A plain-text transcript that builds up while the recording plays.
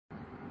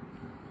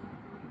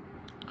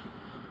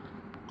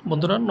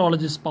বন্ধুরা,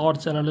 knowledge is power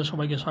চ্যানেলে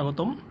সবাইকে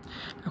স্বাগতম।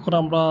 এখন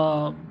আমরা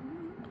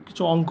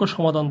কিছু অঙ্ক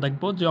সমাধান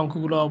দেখব, যে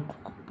অঙ্কগুলো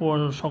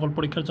সকল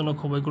পরীক্ষার জন্য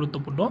খুবই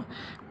গুরুত্বপূর্ণ।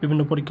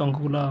 বিভিন্ন পরীক্ষা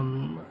অঙ্কগুলো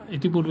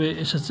ইতিপূর্বে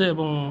এসেছে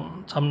এবং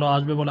সামনে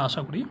আসবে বলে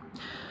আশা করি।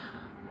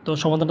 তো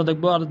সমাধানটা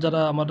দেখব। আর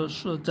যারা আমার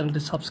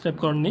চ্যানেলটি সাবস্ক্রাইব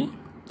করেননি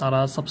তারা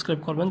সাবস্ক্রাইব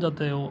করবেন,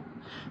 যাতে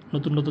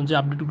নতুন নতুন যে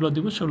আপডেটগুলো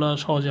দিব সেগুলো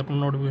সহজে আপনার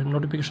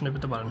নোটিফিকেশনে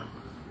পেতে পারেন।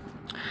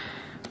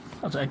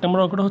 আচ্ছা, 1 নম্বর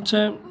অঙ্কটা হচ্ছে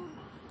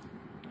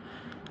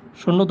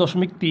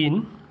 0.3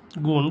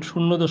 গুণ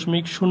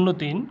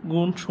 0.03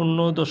 গুণ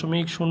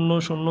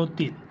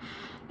 0.003।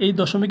 এই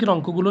দশমিকের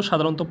অঙ্কগুলো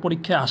সাধারণত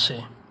পরীক্ষায় আসে,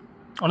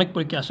 অনেক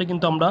পরীক্ষায় আসে,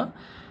 কিন্তু আমরা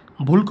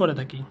ভুল করে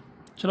থাকি।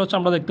 সেটা হচ্ছে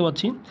আমরা দেখতে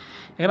পাচ্ছি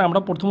এখানে আমরা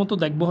প্রথমত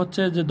দেখব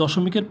হচ্ছে যে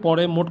দশমিকের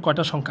পরে মোট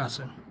কয়টা সংখ্যা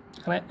আছে।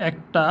 এখানে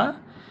 1টা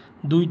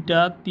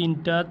 2টা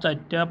 3টা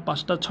 4টা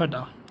 5টা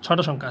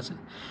 6টা সংখ্যা আছে।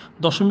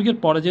 দশমিকের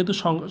পরে যেহেতু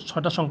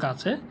 6টা সংখ্যা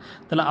আছে,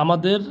 তাহলে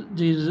আমাদের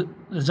যে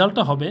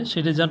রেজাল্টটা হবে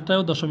সেই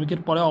রেজাল্টটাও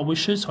দশমিকের পরে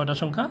অবশ্যই 6টা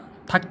সংখ্যা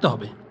থাকতে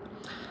হবে।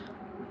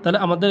 তাহলে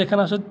আমাদের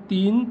এখানে আসে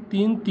 3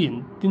 3 3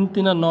 3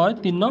 3 আর 9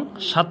 3 9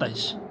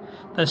 27।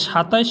 তাই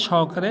 27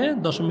 সহকারে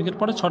দশমিকের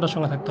পরে 6টা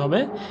সংখ্যা থাকতে হবে।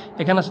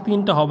 এখানে আছে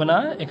 3টা হবে না,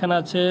 এখানে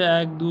আছে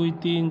 1 2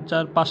 3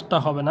 4 5টা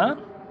হবে না,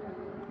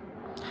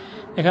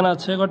 এখানে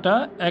আছে কটা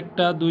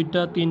 1টা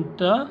 2টা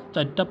 3টা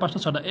 4টা 5টা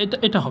 6টা,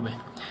 এটা হবে।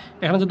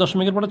 এখানে যে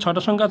দশমিকের পরে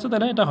 6টা সংখ্যা আছে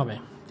তাহলে এটা হবে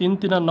 3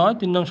 3 আর 9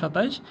 3 9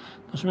 27।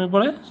 দশমিকের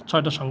পরে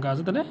 6টা সংখ্যা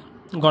আছে, তাহলে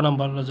গ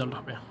নম্বর রেজাল্ট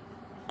হবে।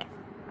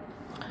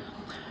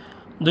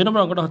 2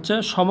 নম্বর অঙ্কটা হচ্ছে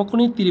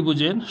সমকোণী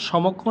ত্রিভুজের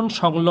সমকোণ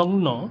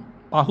সংলগ্ন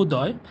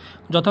বাহুদ্বয়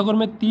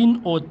যথাক্রমে 3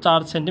 ও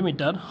 4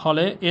 সেন্টিমিটার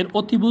হলে এর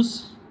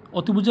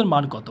অতিভুজের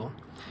মান কত?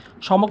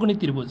 সমকোণী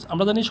ত্রিভুজ,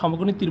 আমরা জানি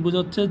সমকোণী ত্রিভুজ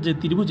হচ্ছে যে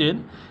ত্রিভুজের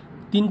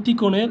 3টি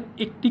কোণের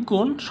একটি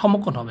কোণ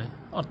সমকোণ হবে,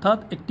 অর্থাৎ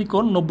একটি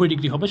কোণ 90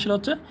 ডিগ্রি হবে, সেটা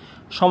হচ্ছে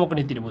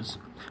সমকোণী ত্রিভুজ।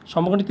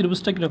 সমকোণী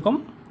ত্রিভুজটা কীরকম?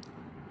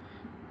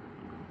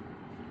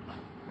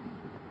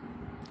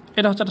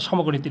 এটা হচ্ছে একটা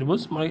সমকোণী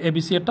ত্রিভুজ, মানে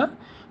এবিসি একটা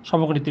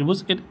সমকোণী ত্রিভুজ।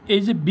 এর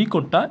এই যে বি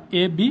কোণটা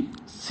এ বি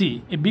সি,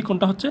 এই বি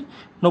কোণটা হচ্ছে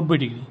 90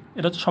 ডিগ্রি,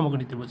 এটা হচ্ছে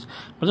সমকোণী ত্রিভুজ।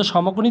 বলছে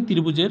সমকোণী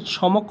ত্রিভুজের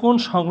সমকোণ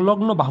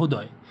সংলগ্ন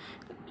বাহুদ্বয়,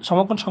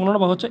 সমকোণ সংলগ্ন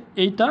বাহু হচ্ছে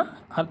এইটা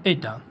আর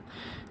এইটা,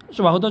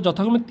 বাহুদ্বয়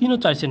যথাক্রমে 3 ও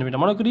 4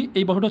 সেন্টিমিটার। মনে করি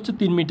এই বাহুটা হচ্ছে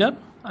 3 মিটার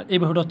আর এই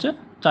বাহুটা হচ্ছে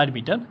 4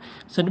 মিটার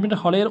সেন্টিমিটার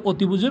হলে এর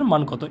অতিভুজের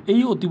মান কত?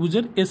 এই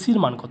অতিভুজের এসির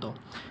মান কত?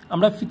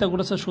 আমরা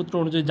পিথাগোরাসের সূত্র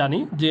অনুযায়ী জানি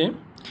যে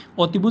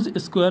অতিভুজ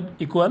স্কোয়ার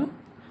ইকুয়াল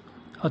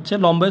হচ্ছে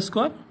লম্ব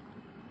স্কোয়ার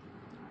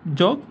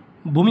যোগ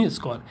ভূমি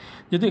স্কোয়ার।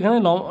 যেহেতু এখানে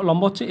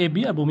লম্ব হচ্ছে এ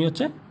বি আর ভূমি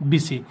হচ্ছে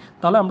বিসি,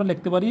 তাহলে আমরা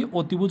লিখতে পারি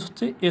অতিভুজ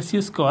হচ্ছে এসি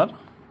স্কোয়ার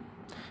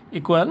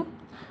ইকুয়াল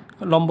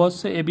লম্ব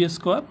হচ্ছে এ বি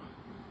স্কোয়ার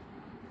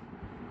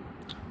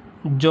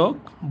যোগ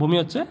ভূমি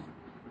হচ্ছে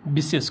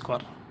বিসি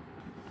স্কোয়ার।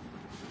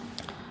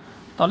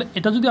 তাহলে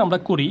এটা যদি আমরা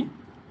করি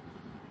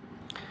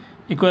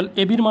ইকুয়াল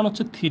এ বির মান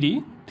হচ্ছে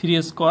 3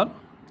 স্কোয়ার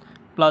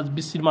প্লাস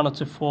বিসির মান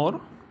হচ্ছে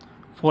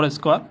 4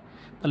 স্কোয়ার,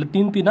 তাহলে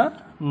 3 3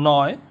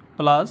 9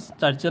 প্লাস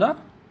 4 4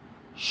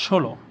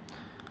 16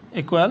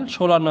 ইকুয়াল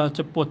 16 আর 9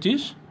 হচ্ছে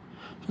 25।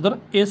 সুতরাং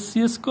এসি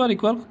স্কোয়ার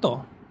ইকুয়াল কত?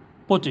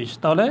 25।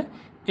 তাহলে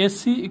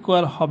এসি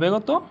ইকুয়াল হবে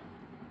কত?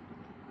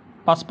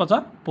 5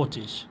 5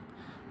 25।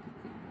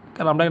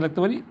 কারণ আমরা লিখতে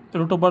পারি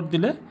রুট ওভার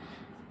দিলে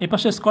এই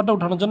পাশে স্কোয়ারটা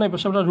উঠানোর জন্য এই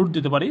পাশে আমরা রুট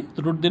দিতে পারি, তো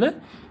রুট দিলে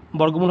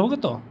বর্গমূল হবে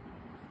কত?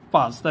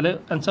 5। তাহলে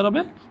অ্যান্সার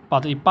হবে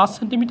 5। এই 5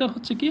 সেন্টিমিটার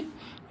হচ্ছে কি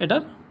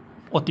এটার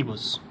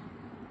অতিভুজ।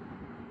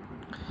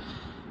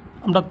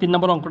 আমরা 3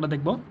 নম্বর অঙ্কটা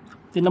দেখব।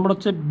 3 নম্বর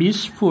হচ্ছে 20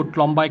 ফুট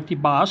লম্বা একটি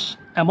বাঁশ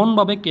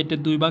এমনভাবে কেটে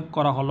 2 ভাগ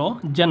করা হলো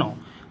যেন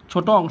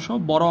ছোট অংশ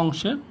বড়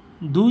অংশের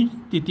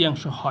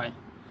 2/3 হয়।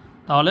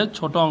 তাহলে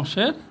ছোট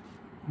অংশের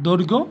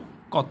দৈর্ঘ্য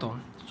কত?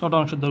 ছোট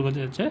অংশের দৈর্ঘ্য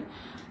চেয়েছে।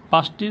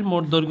 বাঁশটির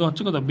মোট দৈর্ঘ্য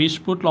হচ্ছে কত? 20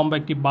 ফুট লম্বা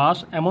একটি বাঁশ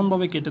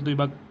এমনভাবে কেটে 2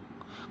 ভাগ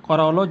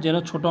করা হলো যেন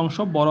ছোট অংশ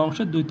বড়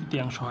অংশের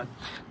 2/3 হয়।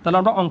 তাহলে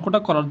আমরা অঙ্কটা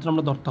করার জন্য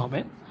আমরা ধরতে হবে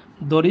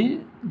ধরি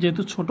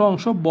যেহেতু ছোট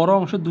অংশ বড়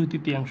অংশের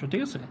 2/3,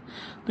 ঠিক আছে?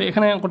 তো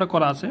এখানে অঙ্কটা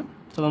করা আছে,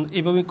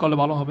 এইভাবেই করলে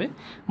ভালো হবে।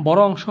 বড়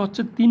অংশ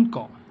হচ্ছে 3 ক,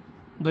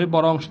 ধরি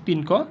বড় অংশ 3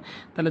 ক,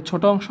 তাহলে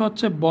ছোট অংশ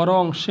হচ্ছে বড়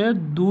অংশের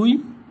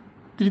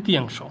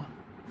 2/3,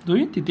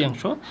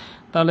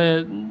 তাহলে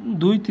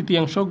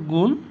 2/3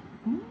 গুণ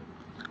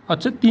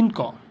হচ্ছে 3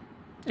 ক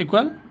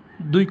ইকুয়াল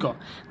 2 ক।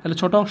 তাহলে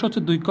ছোট অংশ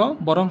হচ্ছে 2 ক,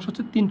 বড় অংশ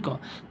হচ্ছে 3 ক,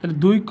 তাহলে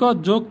 2 ক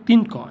যোগ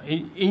 3 ক,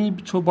 এই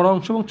বড়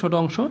অংশ এবং ছোট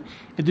অংশ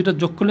এই দুটো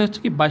যোগ করলে হচ্ছে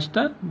কি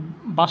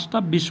 22টা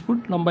 20 ফুট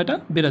লম্বা এটা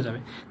বেড়ে যাবে।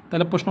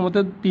 তাহলে প্রশ্ন মতে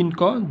 3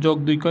 ক যোগ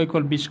 2 ক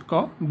ইকুয়াল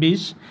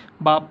 20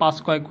 বা 5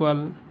 ক ইকুয়াল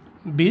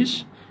 20,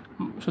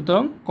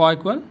 সুতরাং ক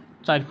ইকুয়াল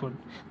 4 ফুট।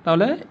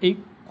 তাহলে এই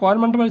কয়ের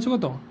মানটা বাড়ছে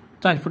কত?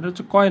 4 ফুট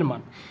হচ্ছে কয়ের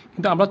মান,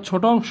 কিন্তু আমরা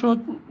ছোট অংশ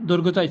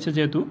দৈর্ঘ্য চাইছে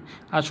যেহেতু,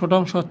 আর ছোট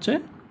অংশ হচ্ছে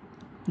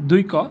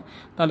 2 ক,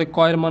 তাহলে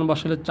কয়ের মান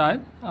বসালে 4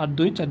 আর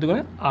 2 4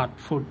 দুগুণে 8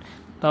 ফুট।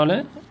 তাহলে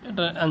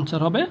এটা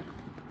অ্যান্সার হবে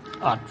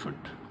 8 ফুট।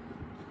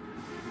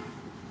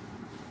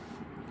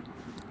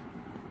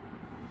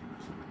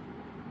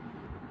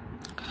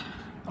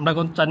 আমরা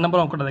এখন 4 নম্বর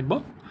অঙ্কটা দেখব।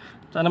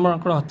 4 নম্বর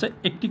অঙ্কটা হচ্ছে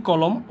একটি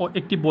কলম ও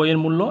একটি বইয়ের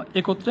মূল্য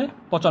একত্রে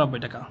 95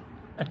 টাকা।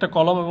 একটা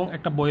কলম এবং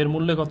একটা বইয়ের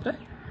মূল্য একত্রে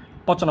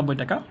 95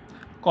 টাকা।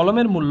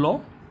 কলমের মূল্য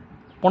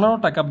 15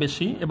 টাকা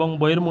বেশি এবং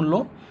বইয়ের মূল্য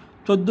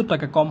 14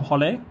 টাকা কম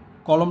হলে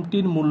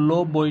কলমটির মূল্য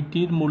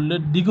বইটির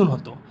মূল্যের দ্বিগুণ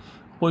হতো।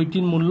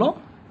 বইটির মূল্য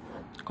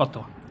কত?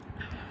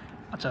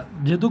 আচ্ছা,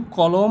 যেহেতু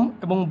কলম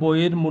এবং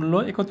বইয়ের মূল্য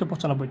একত্রে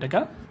 95 টাকা,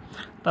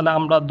 তাহলে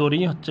আমরা ধরি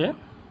হচ্ছে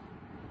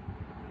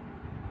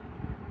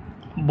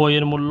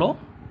বইয়ের মূল্য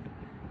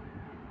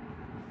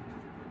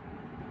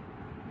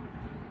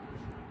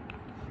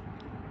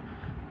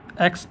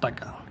x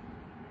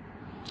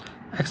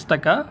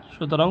টাকা,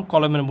 সুতরাং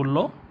কলমের মূল্য,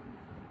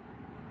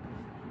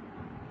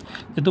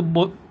 যেহেতু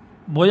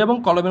বই এবং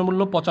কলমের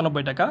মূল্য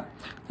 95 টাকা,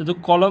 যেহেতু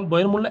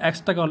বইয়ের মূল্য x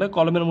টাকা হলে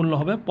কলমের মূল্য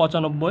হবে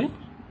 95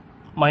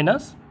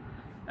 মাইনাস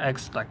x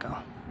টাকা।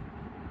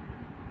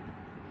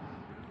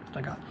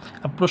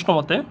 প্রশ্ন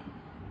মতে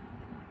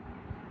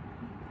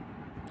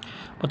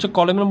হচ্ছে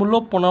কলমের মূল্য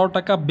 15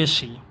 টাকা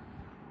বেশি,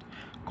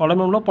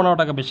 কলমের মূল্য 15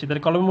 টাকা বেশি,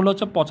 তাহলে কলমের মূল্য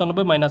হচ্ছে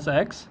 95 মাইনাস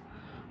এক্স,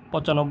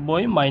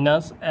 95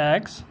 মাইনাস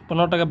এক্স,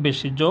 15 টাকা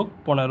বেশি যোগ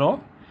 15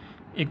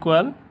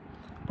 ইকুয়াল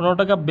 15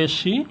 টাকা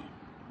বেশি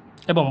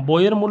এবং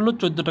বইয়ের মূল্য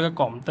 14 টাকা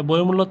কম, তো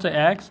বইয়ের মূল্য হচ্ছে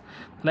এক্স,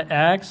 তাহলে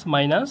এক্স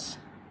মাইনাস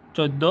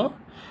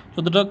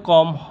 14 টাকা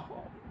কম,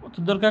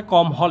 14 টাকা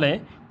কম হলে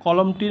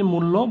কলমটির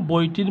মূল্য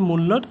বইটির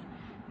মূল্যের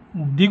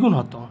দ্বিগুণ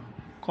হতো।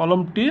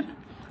 কলমটির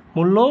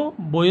মূল্য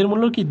বইয়ের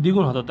মূল্য কি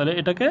দ্বিগুণ হতো, তাহলে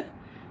এটাকে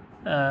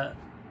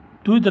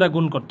 2 দ্বারা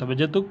গুণ করতে হবে।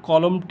 যেহেতু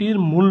কলমটির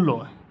মূল্য,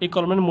 এই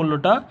কলমের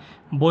মূল্যটা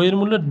বইয়ের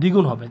মূল্যের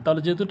দ্বিগুণ হবে,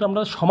 তাহলে যেহেতু এটা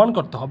আমরা সমান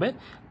করতে হবে,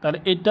 তাহলে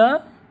এটা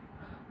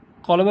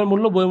কলমের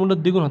মূল্য বইয়ের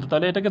মূল্যের দ্বিগুণ হতো,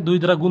 তাহলে এটাকে 2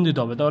 দ্বারা গুণ দিতে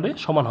হবে, তাহলে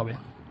সমান হবে।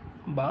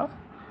 বা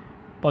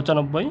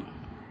 95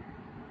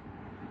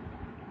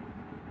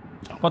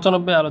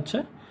 আর হচ্ছে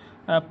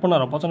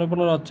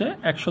 15 হচ্ছে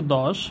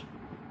 110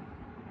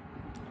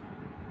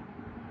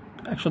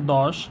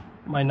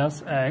 minus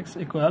x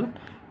equal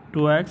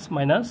 2x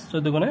minus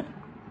 14 গুণে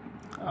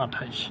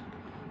 28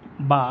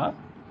 বা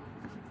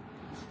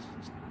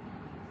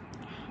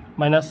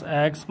minus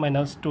x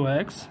minus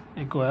 2x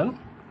equal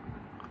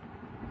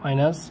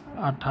minus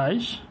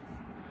 28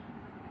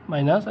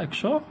 minus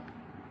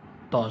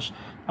 110।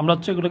 আমরা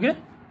হচ্ছে এগুলোকে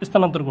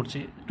স্থানান্তর করছি,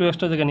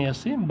 2xটা জায়গায় নিয়ে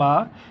আসছি, বা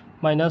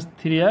মাইনাস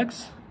 3x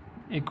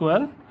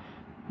ইকুয়াল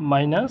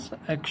মাইনাস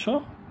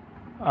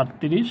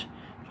 138,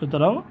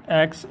 সুতরাং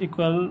x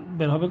ইকুয়াল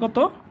বের হবে কত?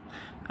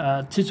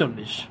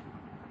 46।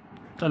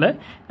 তাহলে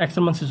x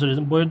এর মান 46,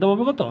 বইয়ের দাম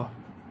হবে কত?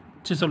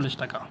 46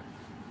 টাকা।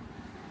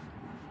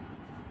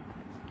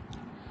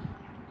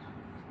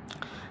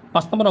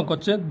 5 নম্বর অঙ্ক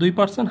হচ্ছে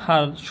 2%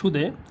 হার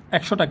সুদে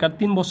 100 টাকার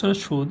 3 বছরের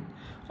সুদ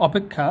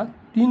অপেক্ষা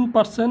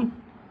 3%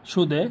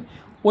 সুদে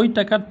ওই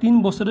টাকার 3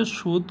 বছরের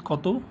সুদ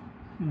কত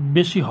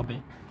বেশি হবে?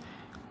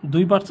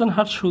 2%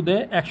 হার সুদে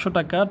 100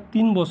 টাকার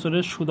 3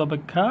 বছরের সুদ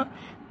অপেক্ষা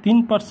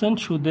 3%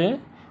 সুদে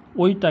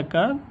ওই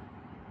টাকার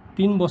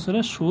 3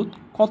 বছরের সুদ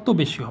কত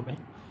বেশি হবে?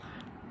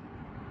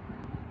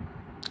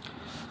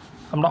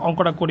 আমরা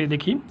অঙ্কটা করে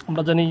দেখি।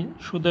 আমরা জানি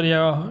সুদের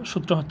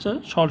সূত্র হচ্ছে,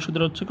 সরল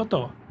সুদের হচ্ছে কত?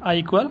 আই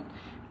ইকুয়াল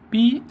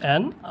পি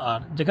এন আর,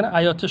 যেখানে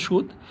আই হচ্ছে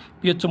সুদ,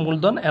 পি হচ্ছে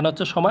মূলধন, এন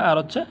হচ্ছে সময়, আর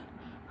হচ্ছে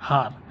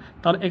হার।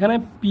 তাহলে এখানে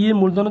পি এর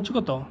মূলধন হচ্ছে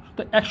কত?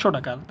 100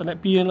 টাকার, তাহলে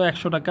পি হলো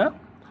 100 টাকা,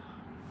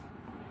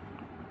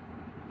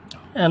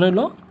 এন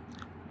হলো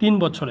 3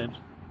 বছরের,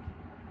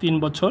 3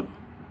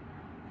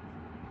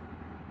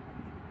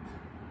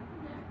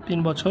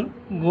 বছর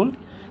গুণ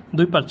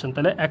 2%,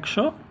 তাহলে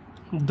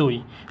 102।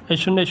 এই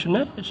শূন্য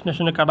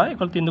কাটা,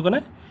 এখন 3 দুগুণে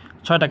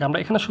 6 টাকা। আমরা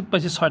এখানে সুদ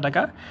পাইছি 6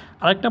 টাকা।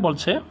 আরেকটা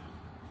বলছে,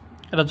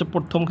 এটা হচ্ছে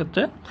প্রথম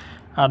ক্ষেত্রে,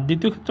 আর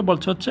দ্বিতীয় ক্ষেত্রে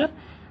বলছে হচ্ছে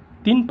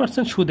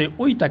 3% সুদে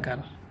ওই টাকার,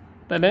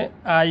 তাহলে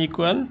আই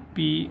ইকুয়াল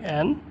পি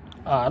এন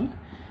আর,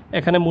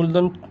 এখানে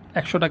মূলধন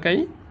 100 টাকাই,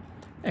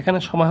 এখানে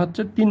সময়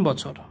হচ্ছে 3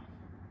 বছর,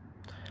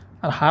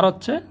 আর হার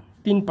হচ্ছে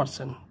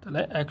 3%,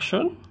 তাহলে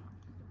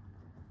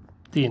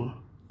 103,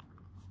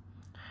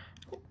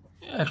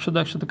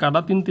 100 কাটা,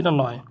 3 3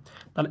 9,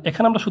 তাহলে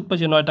এখানে আমরা সুদ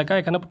পাইছি 9 টাকা,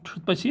 এখানে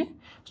সুদ পাইছি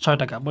 6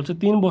 টাকা। বলছে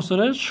 3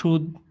 বছরের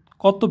সুদ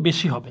কত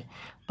বেশি হবে?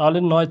 তাহলে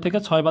 9 থেকে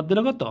 6 বাদ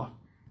দিলে কত?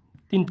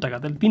 3 টাকা,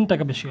 তাহলে 3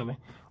 টাকা বেশি হবে।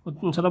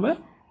 উত্তর হবে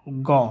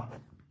গ।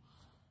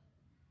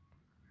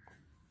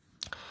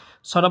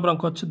 6 নম্বর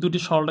অঙ্ক হচ্ছে দুটি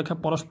সরলরেখা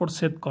পরস্পর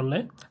ছেদ করলে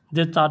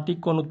যে 4টি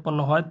কোণ উৎপন্ন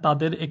হয়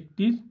তাদের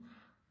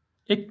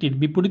একটির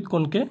বিপরীত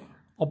কোণকে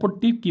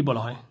অপরটির কি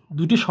বলা হয়?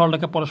 দুটি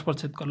সরলরেখা পরস্পর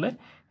ছেদ করলে,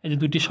 এই যে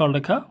দুটি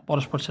সরলরেখা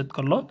পরস্পর ছেদ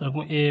করলো,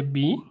 যেরকম এ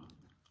বি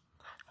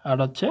আর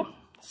হচ্ছে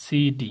সি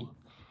ডি,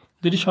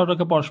 দুটি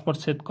সরলরেখা পরস্পর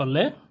ছেদ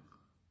করলে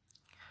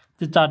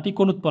যে 4টি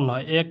কোণ উৎপন্ন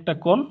হয়, একটা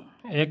কোণ,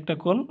 একটা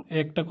কোণ,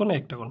 একটা কোণ,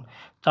 একটা কোণ,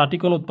 4টি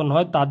কোণ উৎপন্ন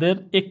হয়, তাদের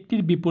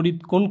একটির বিপরীত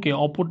কোণকে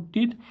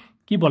অপরটির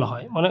কি বলা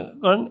হয়? মনে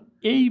করেন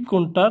এই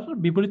কোণটার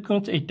বিপরীত কোণ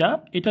হচ্ছে এইটা,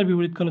 এটার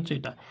বিপরীত কোণ হচ্ছে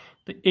এটা,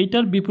 তো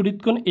এইটার বিপরীত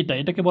কোণ এটা,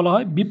 এটাকে বলা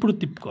হয়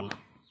বিপরীত কোণ।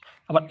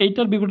 আবার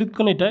এইটার বিপরীত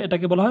কোণ এটা,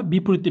 এটাকে বলা হয়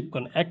বিপরীত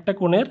কোণ। একটা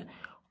কোণের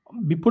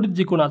বিপরীত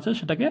যে কোণ আছে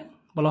সেটাকে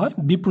বলা হয়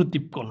বিপরীত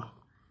কোণ।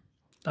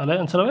 তাহলে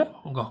অ্যান্সার হবে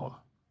গ।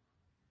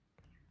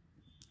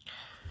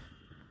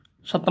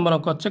 7 নম্বর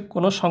অঙ্ক হচ্ছে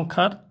কোনো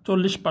সংখ্যার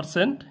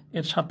 40%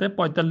 এর সাথে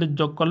 45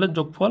 যোগ করলে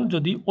যোগফল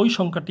যদি ওই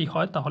সংখ্যাটি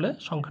হয় তাহলে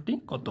সংখ্যাটি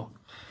কত?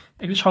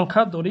 একটি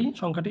সংখ্যা ধরি,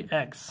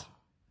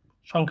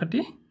 সংখ্যাটি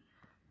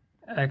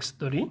x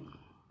ধরি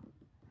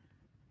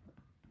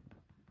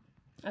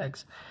x,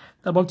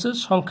 তা বলছে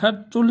সংখ্যার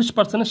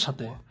 40%-এর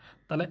সাথে,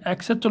 তাহলে x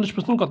এর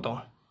 40% কত?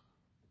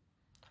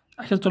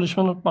 x এর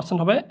 40%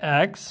 হবে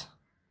x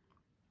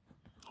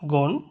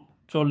গুণ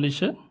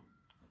 40-এর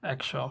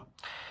 100,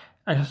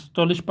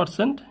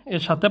 40%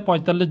 এর সাথে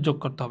 45 যোগ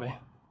করতে হবে।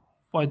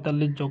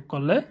 45 যোগ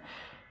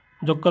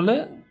করলে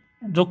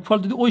যোগফল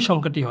যদি ওই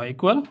সংখ্যাটি হয়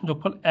ইকুয়াল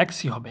যোগফল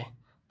xই হবে,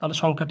 তাহলে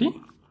সংখ্যাটি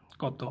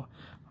কত?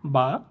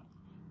 বা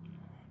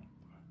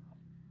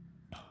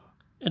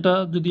এটা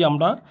যদি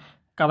আমরা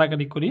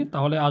কাটাকাটি করি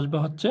তাহলে আসবে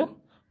হচ্ছে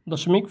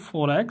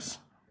 0.4x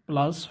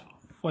প্লাস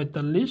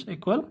 45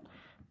 ইকুয়াল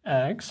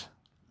x,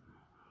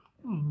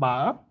 বা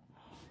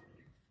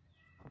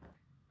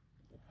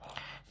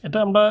এটা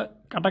আমরা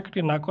কাটাকাটি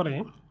না করে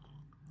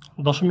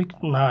দশমিক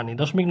না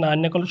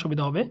আনি করলে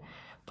সুবিধা হবে।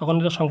 তখন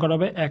এটা সংখ্যাটা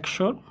হবে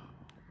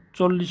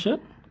 140-এর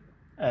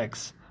x,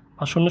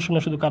 বা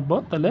 0 শুধু কাটবো,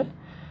 তাহলে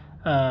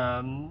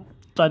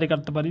 4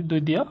 কাটতে পারি 2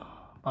 দিয়া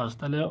 5,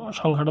 তাহলে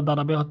সংখ্যাটা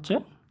দাঁড়াবে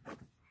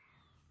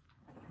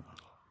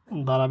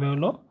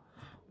হলো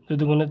 2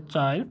 দুগুণে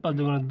 4, 5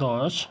 দুগুণে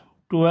 10,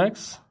 2x,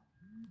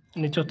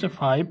 নিচে হচ্ছে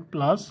 5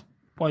 প্লাস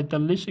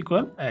 45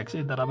 ইকুয়াল x,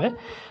 এই দাঁড়াবে।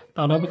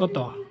 তাহলে হবে কত?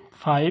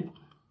 5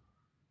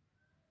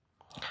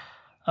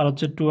 আর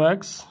হচ্ছে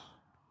 2x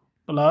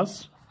প্লাস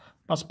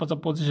 5 5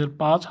 25-এর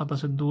 5,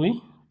 27-এর 2,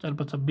 4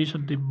 5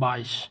 20-এর 2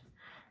 22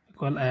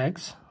 ইকুয়াল x,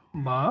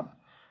 বা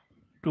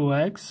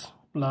 2x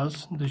প্লাস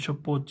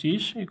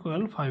 225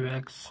 ইকুয়াল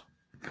 5x।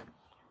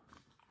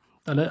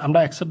 তাহলে আমরা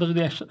এক্সেরটা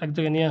যদি এক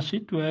জায়গায় নিয়ে আসি,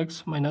 2x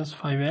minus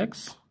 5x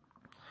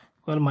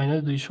equal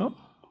minus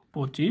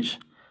 225,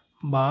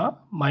 বা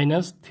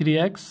মাইনাস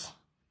 3x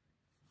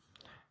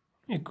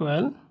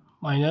ইকুয়াল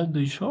মাইনাস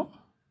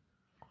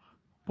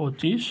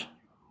 225,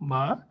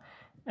 বা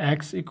x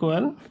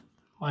ইকুয়াল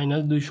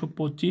মাইনাস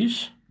 225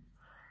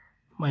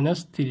 মাইনাস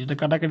 3, এটা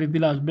কাটাকাটি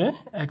দিলে আসবে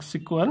x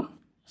ইকুয়াল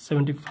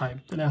 75,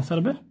 তাহলে অ্যান্সার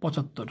হবে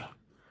 75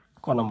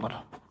 ক নম্বর।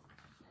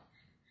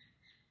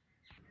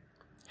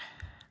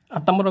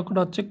 8 নম্বর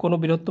অঙ্কটা হচ্ছে কোনো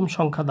বৃহত্তম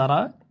সংখ্যা দ্বারা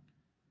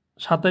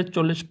 27,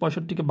 40,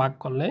 65-কে ভাগ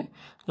করলে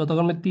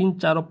যথাক্রমে 3,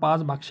 4 ও 5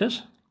 ভাগশেষ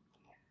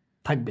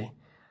থাকবে।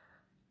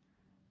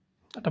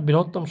 এটা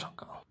বৃহত্তম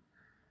সংখ্যা।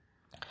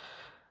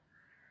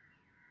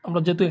 আমরা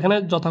যেহেতু এখানে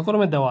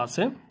যথাক্রমে দেওয়া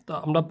আছে, তো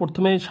আমরা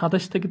প্রথমে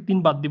 27 থেকে 3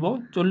 বাদ দিব,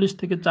 40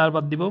 থেকে 4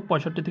 বাদ দিব,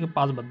 65 থেকে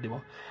 5 বাদ দিব।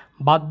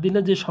 বাদ দিলে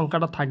যে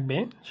সংখ্যাটা থাকবে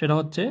সেটা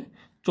হচ্ছে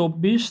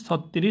 24,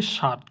 36,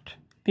 60,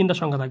 3টা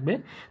সংখ্যা থাকবে।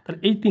 তাহলে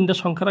এই 3টা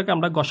সংখ্যাটাকে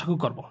আমরা গসাগু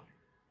করব,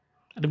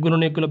 এটা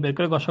গুণনীয়কগুলো বের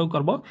করে গসাগু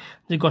করব।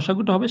 যে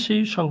গসাগুটা হবে সেই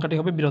সংখ্যাটি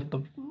হবে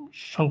বৃহত্তম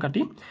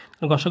সংখ্যাটি।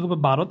 গসাগু হবে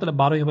 12, তাহলে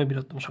 12ই হবে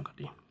বৃহত্তম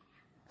সংখ্যাটি।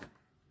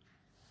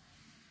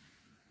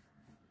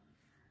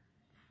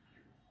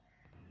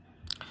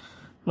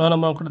 9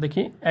 নম্বর অঙ্কটা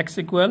দেখি, x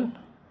ইকুয়াল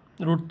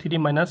 √3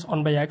 মাইনাস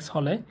 1/x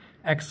হলে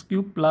x³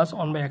 প্লাস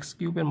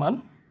 1/x³ এর মান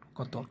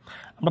কত?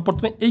 আমরা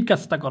প্রথমে এই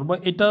কাজটা করব,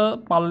 এটা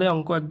পারলে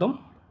অঙ্ক একদম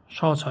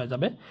সহজ হয়ে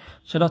যাবে।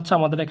 সেটা হচ্ছে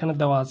আমাদের এখানে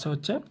দেওয়া আছে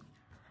হচ্ছে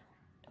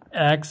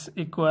x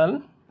ইকুয়াল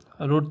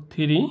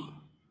 √3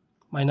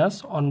 মাইনাস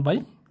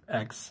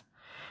 1/x,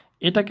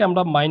 এটাকে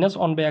আমরা মাইনাস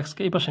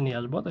 1/x-কে এই পাশে নিয়ে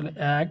আসবো, তাহলে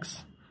x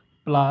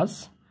প্লাস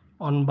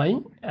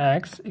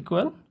 1/x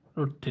ইকুয়াল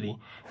 √3,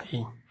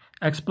 এই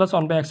x প্লাস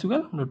 1/x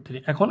ইকুয়াল √3।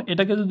 এখন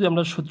এটাকে যদি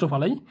আমরা সূত্র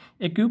ফেলাই,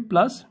 a³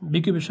 প্লাস b³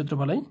 এর সূত্র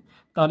ফেলাই,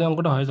 তাহলে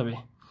অঙ্কটা হয়ে যাবে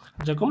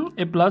যেরকম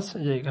a প্লাস,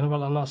 যে এখানে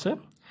বলানো আছে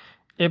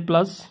a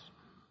plus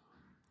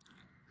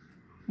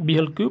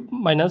b³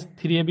 minus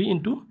 3ab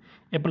into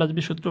a plus b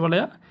সূত্র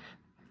ফেলাইয়া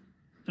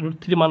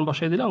 √3 মান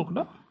বসাই দিলে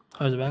অঙ্কটা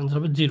হয়ে যাবে, অ্যান্সার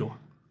হবে 0।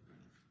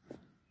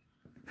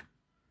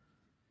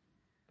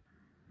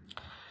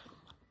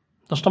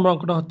 দশ নম্বর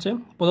অঙ্কটা হচ্ছে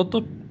প্রদত্ত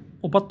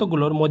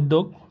উপাত্তগুলোর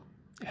মধ্যক,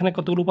 এখানে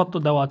কতগুলো উপাত্ত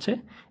দেওয়া আছে,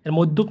 এর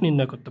মধ্যক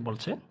নির্ণয় করতে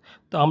বলছে।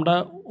 তো আমরা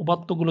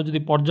উপাত্তগুলো যদি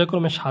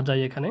পর্যায়ক্রমে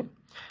সাজাই, এখানে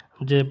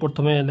যে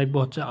প্রথমে লিখবো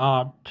হচ্ছে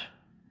 8,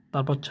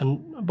 তারপর হচ্ছে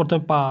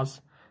প্রথমে 5,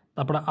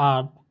 তারপরে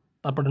 8,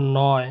 তারপরে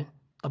 9,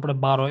 তারপরে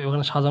 12,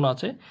 এখানে সাজানো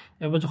আছে।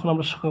 এবার যখন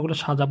আমরা সংখ্যাগুলো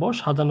সাজাবো,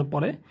 সাজানোর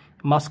পরে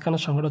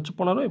মাঝখানের সংখ্যাটা হচ্ছে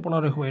 15, এই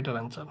 15 হবে এটার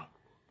অ্যান্সার।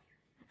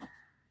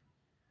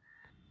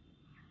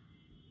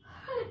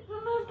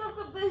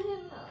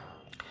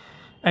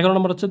 11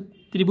 নম্বর হচ্ছে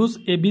ত্রিভুজ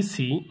ABC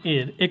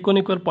এর এ কোণ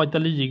ইকুয়াল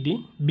 45 ডিগ্রি,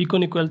 বি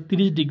কোণ ইকুয়াল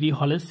 30 ডিগ্রি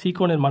হলে সি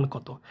কোণের মান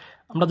কত?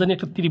 আমরা জানি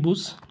একটা ত্রিভুজ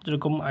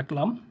যেরকম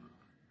আঁকলাম,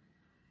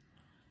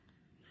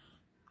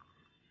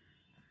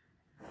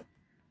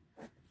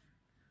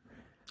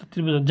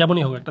 ত্রিভুজ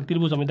যেমনই হোক, একটা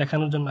ত্রিভুজ আমি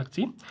দেখানোর জন্য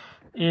আঁকছি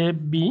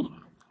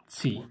ABC,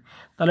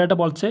 তাহলে এটা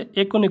বলছে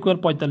এ কোণ ইকুয়াল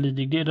 45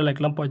 ডিগ্রি, এটা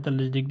লিখলাম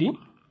 45 ডিগ্রি,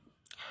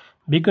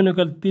 বি কোণ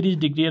ইকুয়াল 30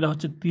 ডিগ্রি, এটা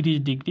হচ্ছে 30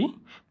 ডিগ্রি,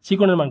 সি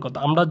কোণের মান কত?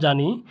 আমরা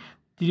জানি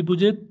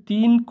ত্রিভুজের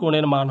 3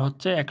 কোণের মান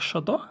হচ্ছে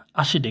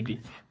 180 ডিগ্রি,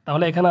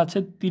 তাহলে এখানে আছে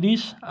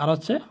 30 আর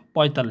হচ্ছে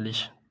 45,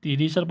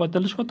 30 আর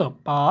 45 কত?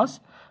 5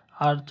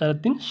 আর 4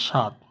 3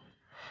 7,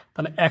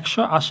 তাহলে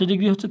 180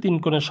 ডিগ্রি হচ্ছে 3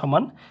 কোণের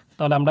সমান।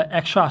 তাহলে আমরা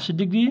 180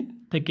 ডিগ্রি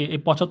থেকে এই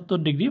 75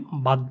 ডিগ্রি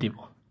বাদ দিব,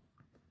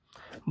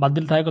 বাদ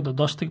দিলে থাকে কত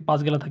 10 থেকে 5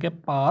 গেলে থাকে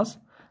 5,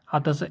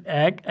 হাতে আছে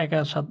 1, 1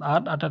 আর 7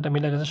 8, 8 8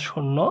 মিলে গেছে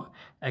 0,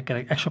 1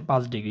 1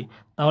 105 ডিগ্রি।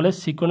 তাহলে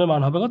সি কোণের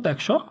মান হবে কত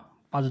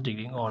 105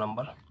 ডিগ্রি। গ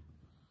নাম্বার।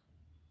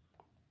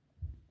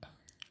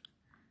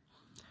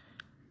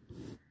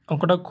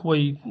 অঙ্কটা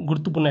খুবই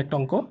গুরুত্বপূর্ণ একটা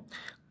অঙ্ক।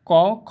 ক,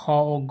 খ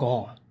ও গ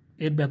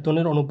এর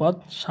বেতনের অনুপাত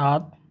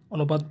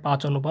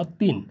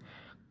 7:5:3।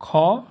 খ,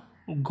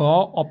 গ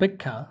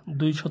অপেক্ষা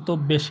 200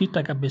 বেশি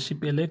টাকা বেশি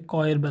পেলে ক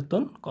এর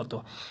বেতন কত?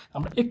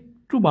 আমরা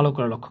একটু ভালো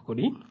করে লক্ষ্য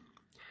করি,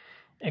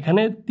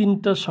 এখানে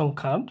 3টা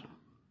সংখ্যার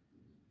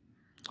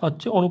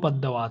হচ্ছে অনুপাত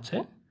দেওয়া আছে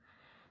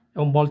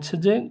এবং বলছে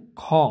যে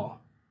খ,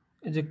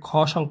 এই যে খ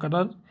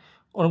সংখ্যাটার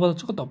অনুপাত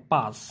হচ্ছে কত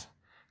 5।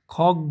 খ,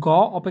 গ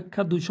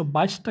অপেক্ষা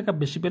 222 টাকা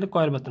বেশি পেলে ক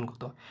এর বেতন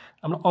কত?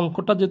 আমরা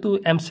অঙ্কটা যেহেতু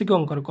এমসিকিউ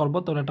অঙ্ক করবো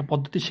তাহলে একটা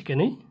পদ্ধতি শিখে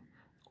নিই,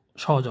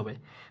 সহজ হবে।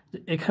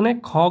 এখানে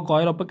খ, গ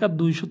এর অপেক্ষা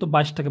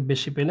 222 টাকা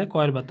বেশি পেলে ক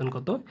এর বেতন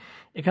কত?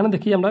 এখানে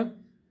দেখি আমরা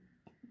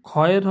খ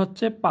এর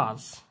হচ্ছে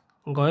 5,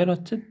 গ এর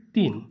হচ্ছে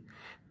 3,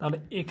 তাহলে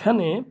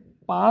এখানে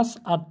 5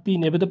 আর 3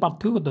 এর মধ্যে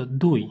পার্থক্য কত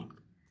 2।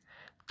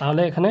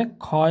 তাহলে এখানে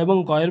খ এবং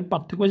গ এর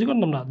পার্থক্য বেশি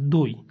করলাম না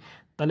 2।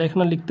 তাহলে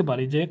এখানে লিখতে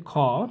পারি যে খ,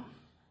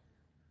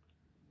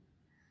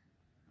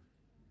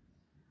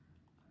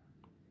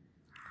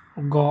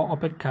 গ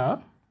অপেক্ষা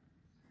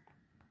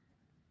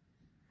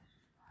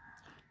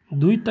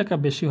 2 টাকা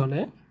বেশি হলে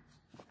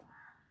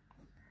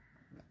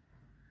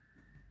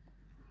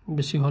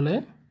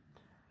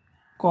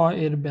ক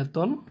এর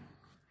বেতন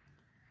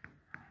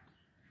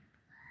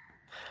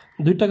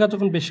 2 টাকা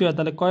যখন বেশি হয়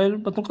তাহলে ক এর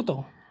বেতন কত?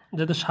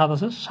 যেহেতু 7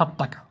 আছে 7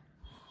 টাকা।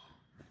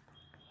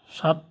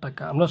 7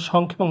 টাকা। আমরা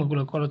সংক্ষেপ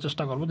অঙ্কগুলো করার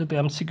চেষ্টা করবো যেহেতু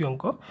এমসিকিউ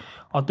অঙ্ক।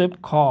 অতএব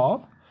খ,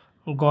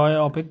 গ এর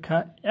অপেক্ষা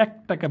 1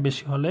 টাকা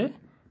বেশি হলে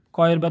ক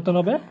এর বেতন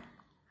হবে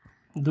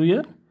 2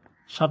 এর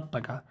 7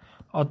 টাকা।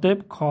 অতএব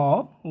খ,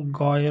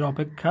 গ এর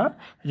অপেক্ষা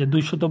এই যে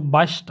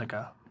 222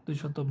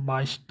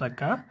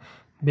 টাকা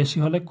বেশি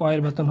হলে ক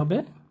এর বেতন হবে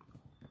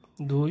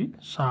 2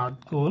 7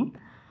 গুণ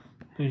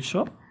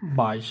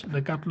 222,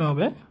 এটা কাটলে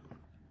হবে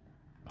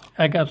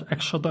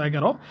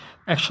 111।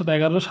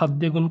 111 7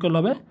 দিয়ে গুণ করলে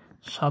হবে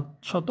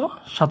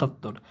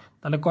 777।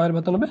 তাহলে ক এর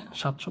বেতন হবে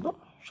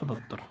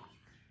 777।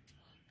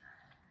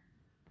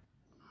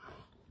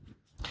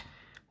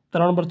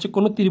 13 নম্বর হচ্ছে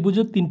কোনো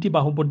ত্রিভুজের 3টি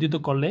বাহু বর্ধিত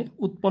করলে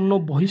উৎপন্ন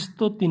বহিস্থ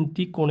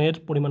 3টি কোণের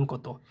পরিমাণ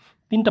কত?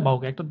 3টা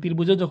বাহুকে, একটা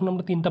ত্রিভুজে যখন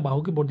আমরা 3টা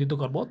বাহুকে বর্ধিত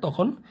করব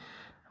তখন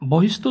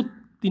বহিস্থ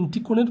 3টি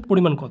কোণের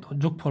পরিমাণ কত,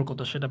 যোগফল কত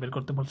সেটা বের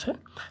করতে বলছে।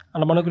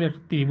 আমরা মনে করি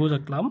একটা ত্রিভুজ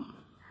আঁকলাম,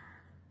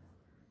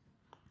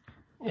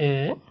 এ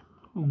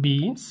বি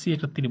সি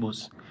একটা ত্রিভুজ।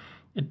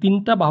 এই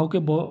 3টা বাহুকে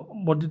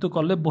বর্ধিত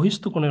করলে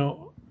বহিস্থ কোণের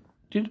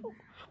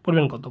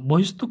পরিমাণ কত?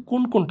 বহিস্থ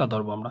কোনটা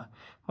ধরবো? আমরা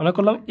মনে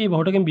করলাম এই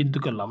বাহুটাকে আমি বৃদ্ধি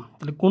করলাম,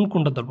 তাহলে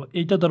কোনটা ধরবো?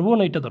 এইটা ধরবো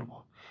না এইটা ধরবো?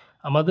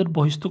 আমাদের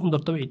বহিস্থ কোণ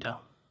ধরতে হবে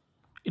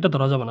এটা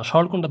ধরা যাবে না,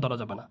 সরল কোণটা ধরা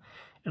যাবে না,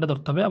 এটা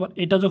ধরতে হবে। আবার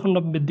এটা যখন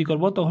আমরা বৃদ্ধি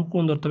করব তখন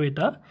কোণ ধরতে হবে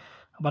এটা,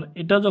 আবার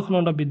এটা যখন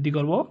আমরা বৃদ্ধি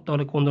করব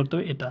তাহলে কোণ ধরতে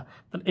হবে এটা।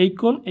 তাহলে এই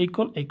কোণ,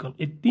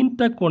 এই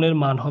 3টা কোণের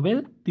মান হবে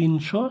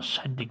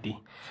 360 ডিগ্রি।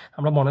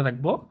 আমরা মনে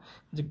রাখবো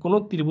যে কোনো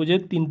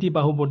ত্রিভুজের 3টি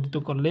বাহু বর্ধিত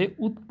করলে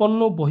উৎপন্ন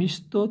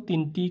বহিস্থ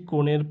 3টি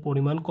কোণের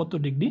পরিমাণ কত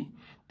ডিগ্রি?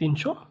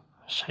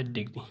 360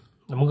 ডিগ্রি।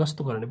 মুখস্থ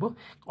করে নেব,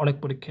 অনেক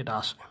পরীক্ষা এটা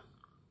আসে।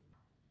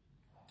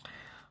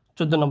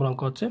 14 নম্বর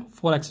অঙ্ক হচ্ছে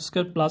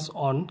 4x²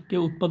 + 1 কে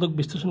উৎপাদক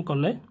বিশ্লেষণ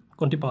করলে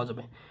কোনটি পাওয়া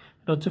যাবে?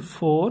 এটা হচ্ছে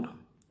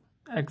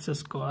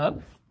 4x²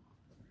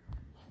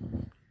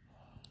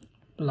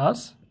 +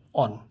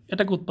 1,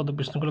 এটাকে উৎপাদক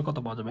বিশ্লেষণ করলে কত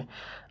পাওয়া যাবে?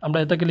 আমরা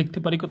এটাকে লিখতে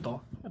পারি কত,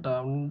 এটা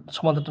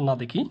সমাধানটা না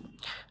দেখি,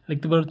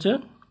 লিখতে পারি হচ্ছে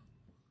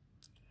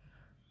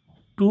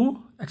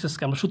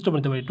 2x²। আমরা সূত্র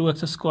বলতে পারি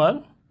 2x²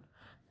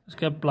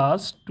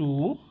 +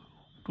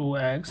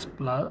 2x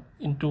 +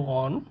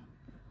 1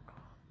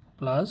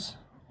 +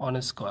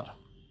 1²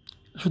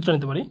 সূত্র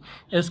নিতে পারি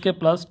a²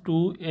 +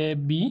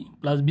 2ab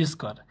 + b²।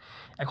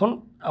 এখন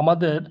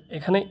আমাদের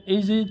এখানে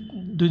এই যে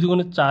 2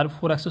 × 4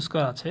 4x²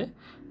 আছে,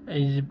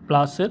 এই যে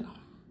প্লাসের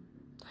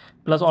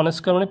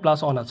 +1² মানে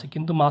 +1 আছে,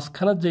 কিন্তু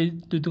মাঝখানে যেই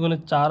 2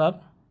 × 4 আর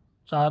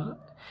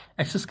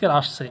 4x²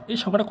 আসছে, এই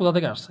সংখ্যাটা কোথা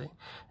থেকে আসছে?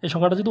 এই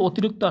সংখ্যাটা যদি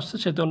অতিরিক্ত আসছে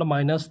সেহেতু আমরা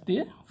মাইনাস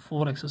দিয়ে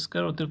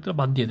 4x² অতিরিক্ত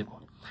বাদ দিয়ে দেবো।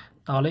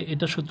 তাহলে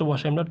এটা সূত্র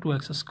বসে আমরা 2x²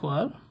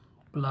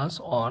 +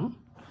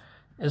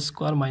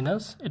 1²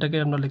 মাইনাস এটাকে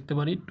আমরা লিখতে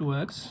পারি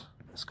 2x²।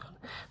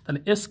 তাহলে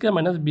a²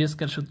 - b²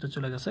 সূত্রে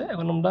চলে গেছে।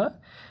 এখন আমরা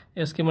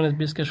a² -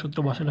 b² সূত্র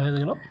বসালে হয়ে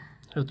গেল,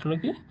 সূত্র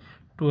কি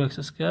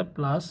 2x²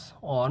 +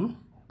 1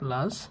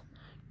 +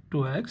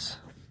 2x²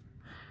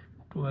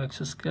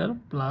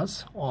 +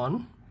 1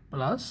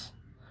 plus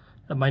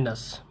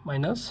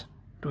minus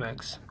 2x,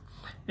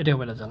 এটাই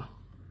হবে রেজাল্ট।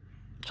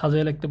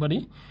 সাজিয়ে লিখতে পারি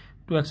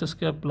 2x²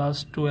 +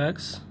 2x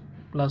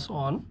 +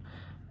 1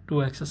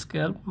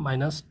 2x²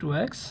 -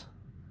 2x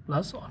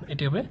 + 1,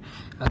 এটি হবে।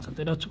 আচ্ছা, তো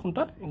এটা হচ্ছে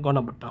কোনটা? গ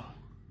নম্বরটা।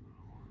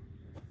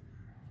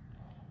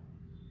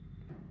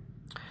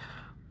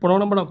 15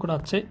 নম্বর অঙ্কটা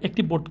আছে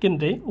একটি ভোট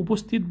কেন্দ্রে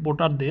উপস্থিত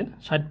ভোটারদের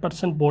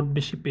 60% ভোট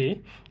বেশি পেয়ে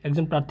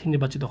একজন প্রার্থী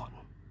নির্বাচিত হন।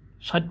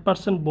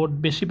 60% ভোট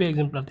বেশি পেয়ে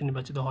একজন প্রার্থী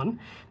নির্বাচিত হন।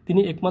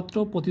 তিনি একমাত্র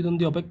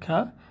প্রতিদ্বন্দ্বী অপেক্ষা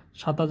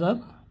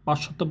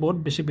 7,500 ভোট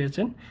বেশি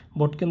পেয়েছেন।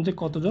 ভোট কেন্দ্রে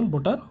কতজন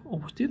ভোটার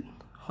উপস্থিত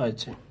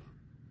হয়েছে?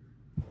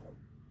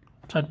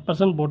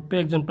 60% ভোট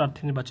পেয়ে একজন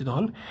প্রার্থী নির্বাচিত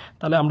হন।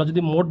 তাহলে আমরা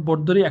যদি মোট ভোট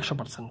ধরি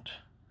 100%,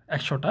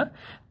 100টা,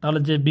 তাহলে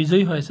যে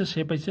বিজয়ী হয়েছে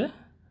সে পাইছে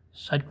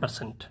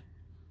 60%।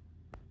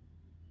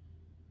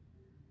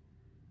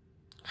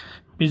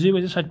 বিজয়ী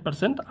পাইছে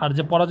 60%, আর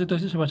যে পরাজিত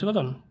হয়েছে সে পাইছে কত?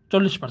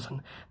 40%।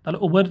 তাহলে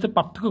উভয়ের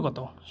পার্থক্য কত?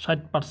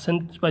 60%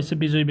 পাইছে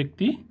বিজয়ী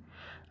ব্যক্তি,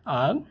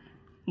 আর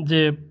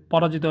যে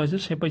পরাজিত হয়েছে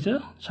সে পাইছে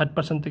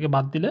 60% থেকে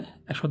বাদ দিলে,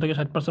 100 থেকে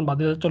 60% বাদ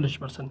দিলে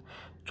 40%।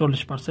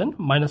 40%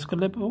 মাইনাস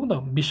করলে কত?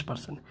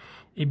 20%।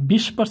 এই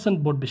 20%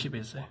 ভোট বেশি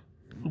পেয়েছে।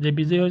 যে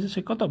বিজয়ী হয়েছে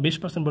সে কত?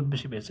 20% ভোট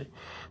বেশি পেয়েছে।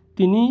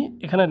 তিনি,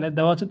 এখানে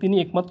দেওয়া আছে, তিনি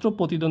একমাত্র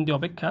প্রতিদ্বন্দ্বী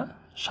অপেক্ষা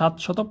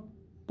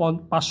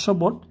 7,500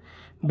 ভোট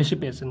বেশি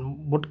পেয়েছেন।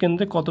 ভোট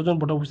কেন্দ্রে কতজন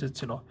ভোটার উপস্থিত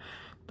ছিল?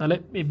 তাহলে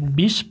এই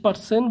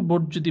 20%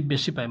 ভোট যদি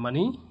বেশি পায়,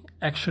 মানে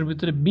 100-র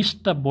ভিতরে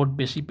 20টা ভোট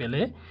বেশি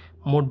পেলে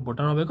মোট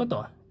ভোটার হবে কত?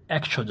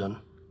 100 জন।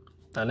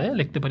 তাহলে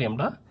লিখতে পারি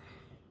আমরা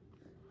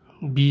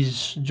 20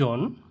 জন।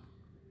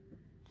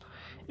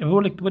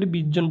 এভাবে লিখতে পারি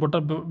 20 জন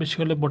ভোটার বেশি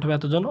হলে ভোট হবে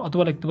এতজন,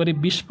 অথবা লিখতে পারি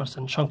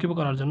 20%, সংক্ষেপ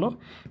করার জন্য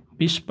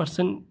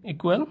 20%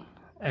 ইকুয়াল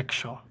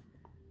 100।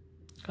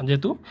 কারণ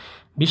যেহেতু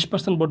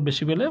 20% ভোট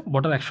বেশি পেলে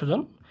ভোটার 100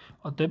 জন,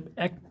 অতএব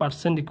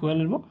 1% ইকুয়াল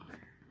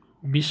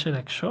 20-এর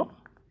 100,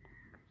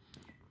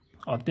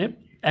 অতএব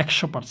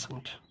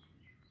 100%।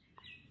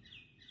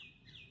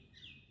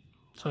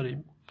 সরি,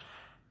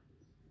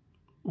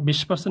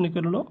 20%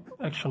 ইকুয়াল হলো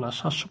 100 না,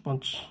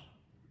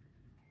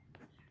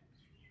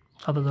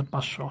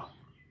 7,500।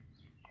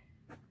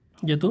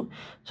 যেহেতু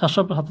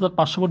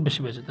 7,500 ভোট বেশি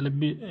পেয়েছে, তাহলে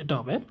এটা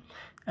হবে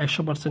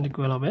 100%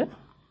 ইকুয়াল হবে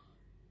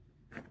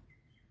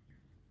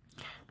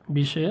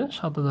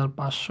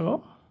 20,7,500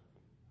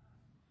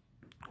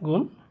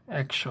 গুণ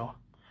 100।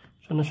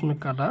 0 0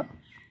 কাটা,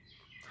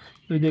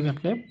 2 দিয়ে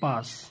কাটলে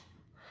 5,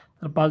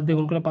 তাহলে 5 দিয়ে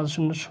গুণ করে 5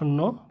 0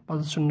 0,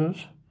 5 0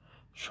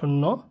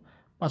 0,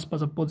 5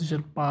 5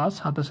 25-এর 5,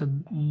 27-এর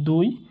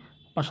 2,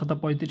 5 7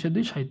 35-এর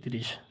 2,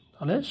 37।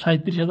 তাহলে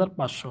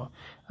 37,500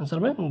 আনসার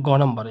হবে গ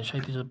নাম্বারে,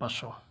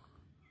 37,500।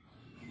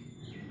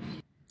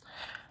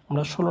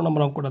 আমরা 16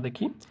 নম্বর অঙ্কটা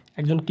দেখি।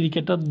 একজন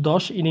ক্রিকেটার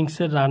 10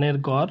 ইনিংসের রানের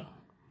গড়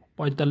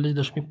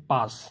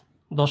 45.5।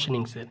 10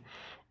 ইনিংসের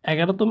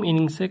 11তম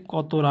ইনিংসে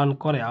কত রান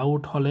করে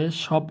আউট হলে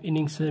সব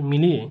ইনিংসে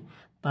মিলিয়ে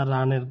তার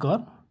রানের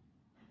গড়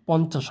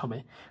 50 হবে?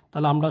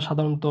 তাহলে আমরা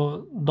সাধারণত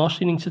 10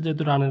 ইনিংসে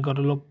যেহেতু রানের গড়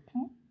হলো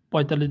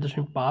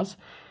 45.5,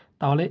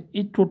 তাহলে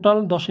এই টোটাল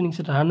 10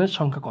 ইনিংসের রানের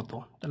সংখ্যা কত?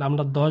 তাহলে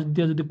আমরা 10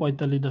 দিয়ে যদি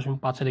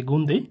 45.5-এর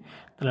গুণ দিই,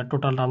 তাহলে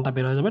টোটাল রানটা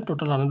বের হয়ে যাবে।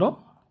 টোটাল রান হলো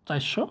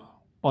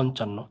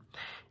 455।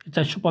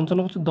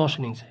 455 হচ্ছে 10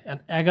 ইনিংসে। আর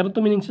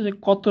 11তম ইনিংসে যে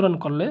কত রান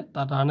করলে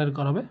তার রানের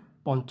গড় হবে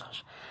 50।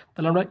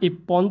 তাহলে আমরা এই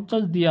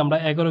 50 দিয়ে আমরা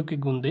 11কে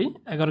গুণ দিই,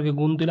 11কে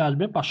গুণ দিলে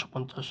আসবে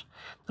 550।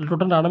 তাহলে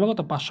টোটাল রান হবে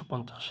কত?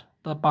 550।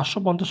 তাহলে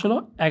 550 হলো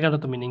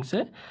 11তম ইনিংসে,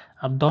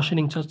 আর 10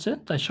 ইনিংস হচ্ছে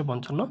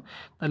 455।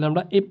 তাহলে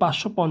আমরা এই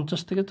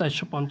 550 থেকে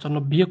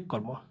 455 বিয়োগ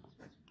করব।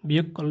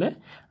 বিয়োগ করলে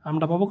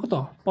আমরা পাবো কত?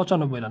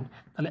 95 রান।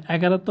 তাহলে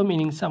 11তম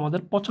ইনিংসে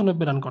আমাদের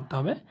 95 রান করতে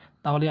হবে,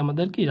 তাহলে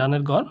আমাদের কি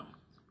রানের গড়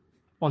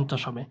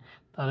 50 হবে।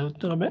 তাহলে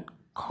উত্তর হবে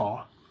খ।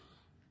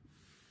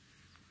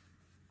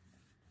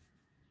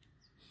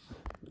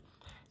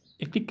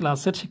 একটি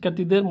ক্লাসের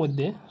শিক্ষার্থীদের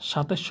মধ্যে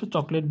 2700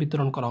 চকলেট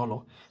বিতরণ করা হলো।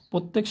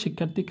 প্রত্যেক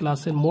শিক্ষার্থী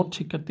ক্লাসের মোট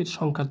শিক্ষার্থীর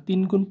সংখ্যার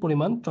 3 গুণ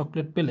পরিমাণ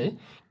চকলেট পেলে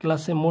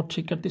ক্লাসে মোট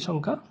শিক্ষার্থীর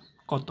সংখ্যা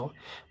কত?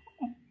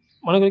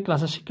 মনে করি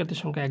ক্লাসের শিক্ষার্থীর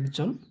সংখ্যা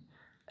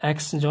x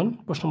জন,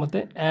 প্রশ্ন মতে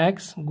x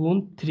গুণ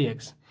 3x,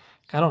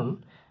 কারণ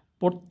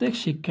প্রত্যেক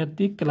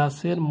শিক্ষার্থী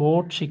ক্লাসের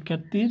মোট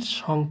শিক্ষার্থীর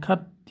সংখ্যার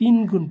 3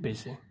 গুণ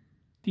পেয়েছে।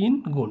 3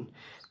 গুণ,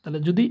 তাহলে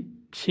যদি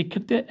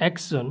শিক্ষার্থী 1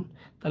 জন,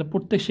 তাহলে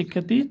প্রত্যেক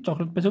শিক্ষার্থী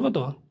চকলেট পেয়েছে কত?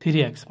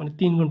 3x, মানে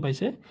 3 গুণ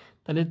পাইছে।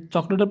 তাহলে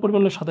চকলেটের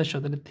পরিমাণ হলো 2700,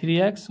 তাহলে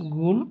 3x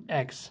গুণ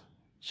x,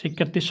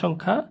 শিক্ষার্থীর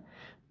সংখ্যা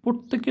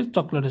প্রত্যেকের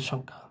চকলেটের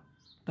সংখ্যা,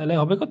 তাহলে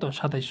হবে কত?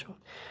 2700।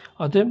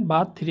 অতএব বা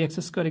 3x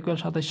স্কোয়ার ইকুয়াল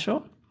 2700,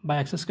 বা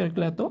x স্কোয়ার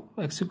ইকুয়াল এত,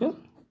 x ইকুয়াল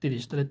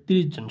 30, তাহলে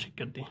 30 জন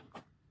শিক্ষার্থী।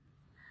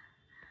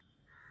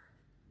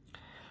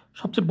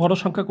 সবচেয়ে বড়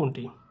সংখ্যা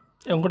কোনটি?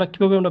 এই অঙ্কটা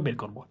কীভাবে আমরা বের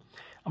করব?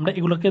 আমরা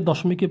এগুলোকে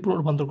দশমিকে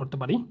রূপান্তর করতে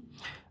পারি।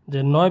 যে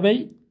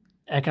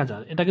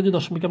 9/1000, এটাকে যদি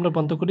দশমিকে আমরা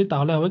রূপান্তর করি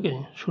তাহলে হবে কি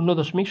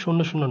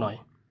 0.009,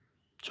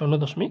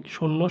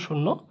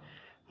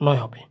 0.009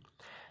 হবে।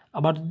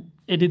 আবার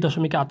এটি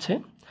দশমিকে আছে,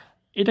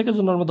 এটাকে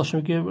যদি আমরা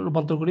দশমিকে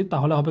রূপান্তর করি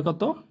তাহলে হবে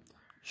কত?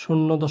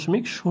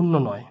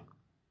 0.09,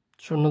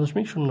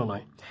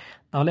 0.09।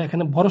 তাহলে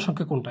এখানে বড়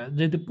সংখ্যা কোনটা?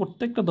 যেহেতু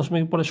প্রত্যেকটা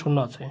দশমিকের পরে 0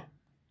 আছে,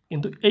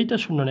 কিন্তু এইটা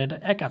 0 নয়, এটা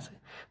 1 আছে,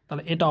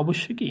 তাহলে এটা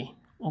অবশ্যই কি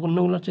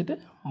অন্যগুলোর চাইতে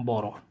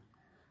বড়।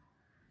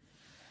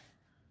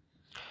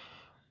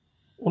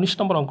 19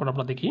 নম্বর অঙ্কটা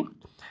আমরা দেখি।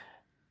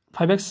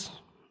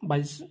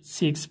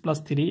 5x/6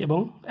 + 3 এবং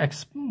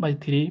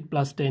x/3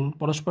 + 10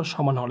 পরস্পর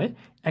সমান হলে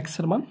x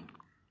এর মান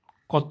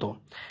কত?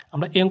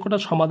 আমরা এই অঙ্কটা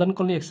সমাধান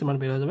করলে x এর মান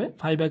বের হয়ে যাবে।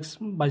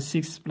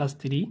 5x/6 +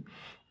 3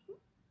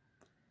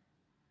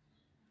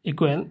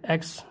 equal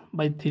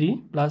x/3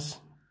 +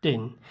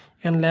 10।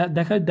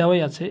 এখানে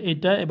দেওয়াই আছে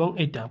এইটা এবং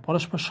এইটা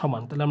পরস্পর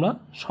সমান, তাহলে আমরা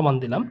সমান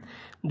দিলাম,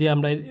 দিয়ে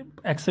আমরা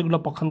এক্সগুলো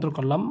পক্ষান্তর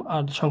করলাম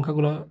আর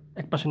সংখ্যাগুলো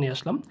একপাশে নিয়ে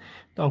আসলাম,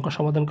 তো অঙ্ক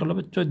সমাধান করলে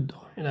হবে 14,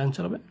 এর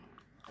অ্যান্সার হবে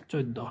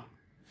 14।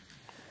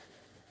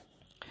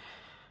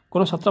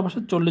 কোনো ছাত্রাবাসে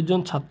 40 জন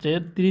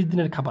ছাত্রের 30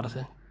 দিনের খাবার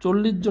আছে,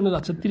 40 জনের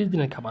আছে 30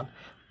 দিনের খাবার,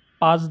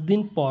 5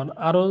 দিন পর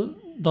আরও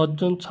 10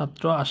 জন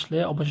ছাত্র আসলে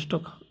অবশিষ্ট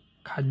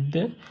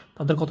খাদ্যে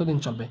তাদের কতদিন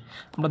চলবে।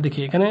 আমরা দেখি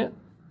এখানে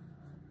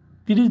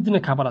 30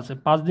 দিনের খাবার আছে,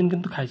 5 দিন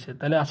কিন্তু খাইছে,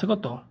 তাহলে আছে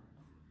কত,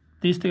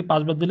 30 থেকে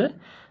 5 বাদ দিলে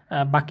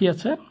বাকি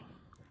আছে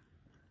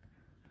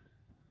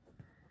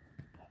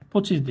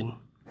 25 দিন,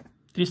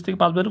 30 থেকে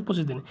 5 বাদ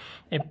 25 দিন।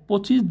 এই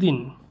 25 দিন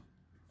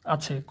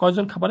আছে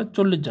কয়জন খাবারে,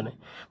 40 জনে,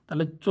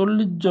 তাহলে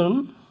 40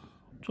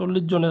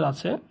 জনের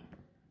আছে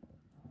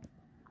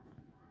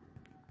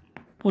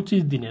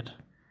 25 দিনের,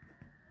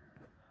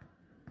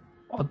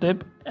 অতএব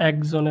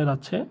একজনের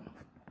আছে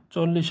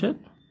 40-এর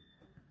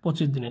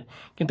 25 দিনের।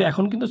 কিন্তু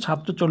এখন কিন্তু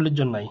ছাত্র 40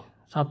 জন নাই,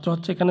 ছাত্র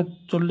হচ্ছে এখানে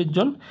 40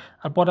 জন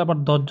আর পরে আবার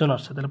 10 জন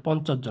আসছে, তাহলে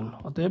 50 জন,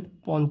 অতএব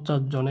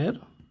 50 জনের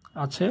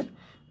আছে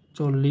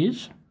 40,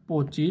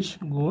 25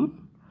 গুণ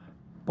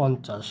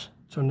 50,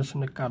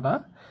 0 কাটা,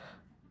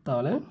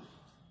 তাহলে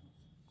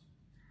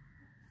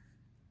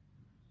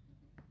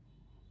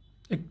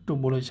একটু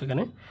বলেছে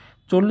এখানে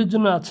 40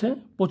 জনের আছে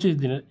 25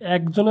 দিনের,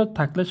 একজনের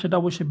থাকলে সেটা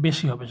অবশ্যই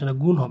বেশি হবে, সেটা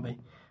গুণ হবে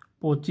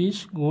 25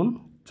 গুণ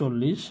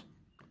 40,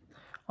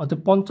 অর্থাৎ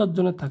 50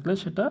 জনের থাকলে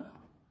সেটা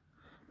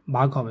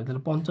ভাগ হবে,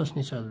 তাহলে 50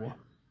 নিচে আসবে,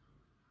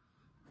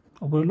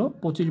 ওপর হলো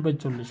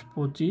 25/40,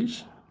 25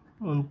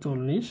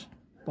 39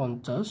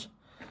 50,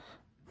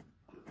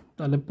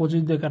 তাহলে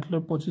 25 দিয়ে কাটলে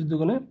 25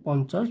 দুগুণে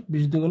 50,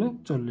 20 দুগুণে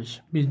 40,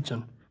 20 জন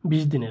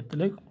 20 দিনের,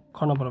 তাহলে খ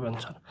নম্বর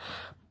অ্যান্সার।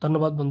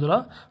 ধন্যবাদ বন্ধুরা,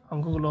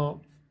 অঙ্কগুলো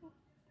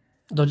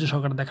ধৈর্য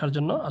সহকারে দেখার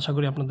জন্য, আশা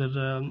করি আপনাদের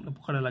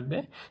উপকারে লাগবে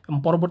এবং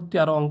পরবর্তী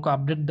আরও অঙ্ক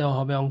আপডেট দেওয়া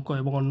হবে, অঙ্ক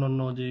এবং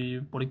অন্যান্য যে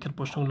পরীক্ষার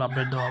প্রশ্নগুলো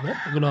আপডেট দেওয়া হবে,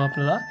 এগুলো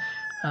আপনারা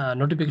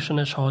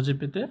নোটিফিকেশনে সহজে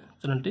পেতে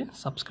চ্যানেলটি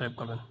সাবস্ক্রাইব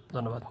করবেন।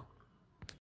 ধন্যবাদ।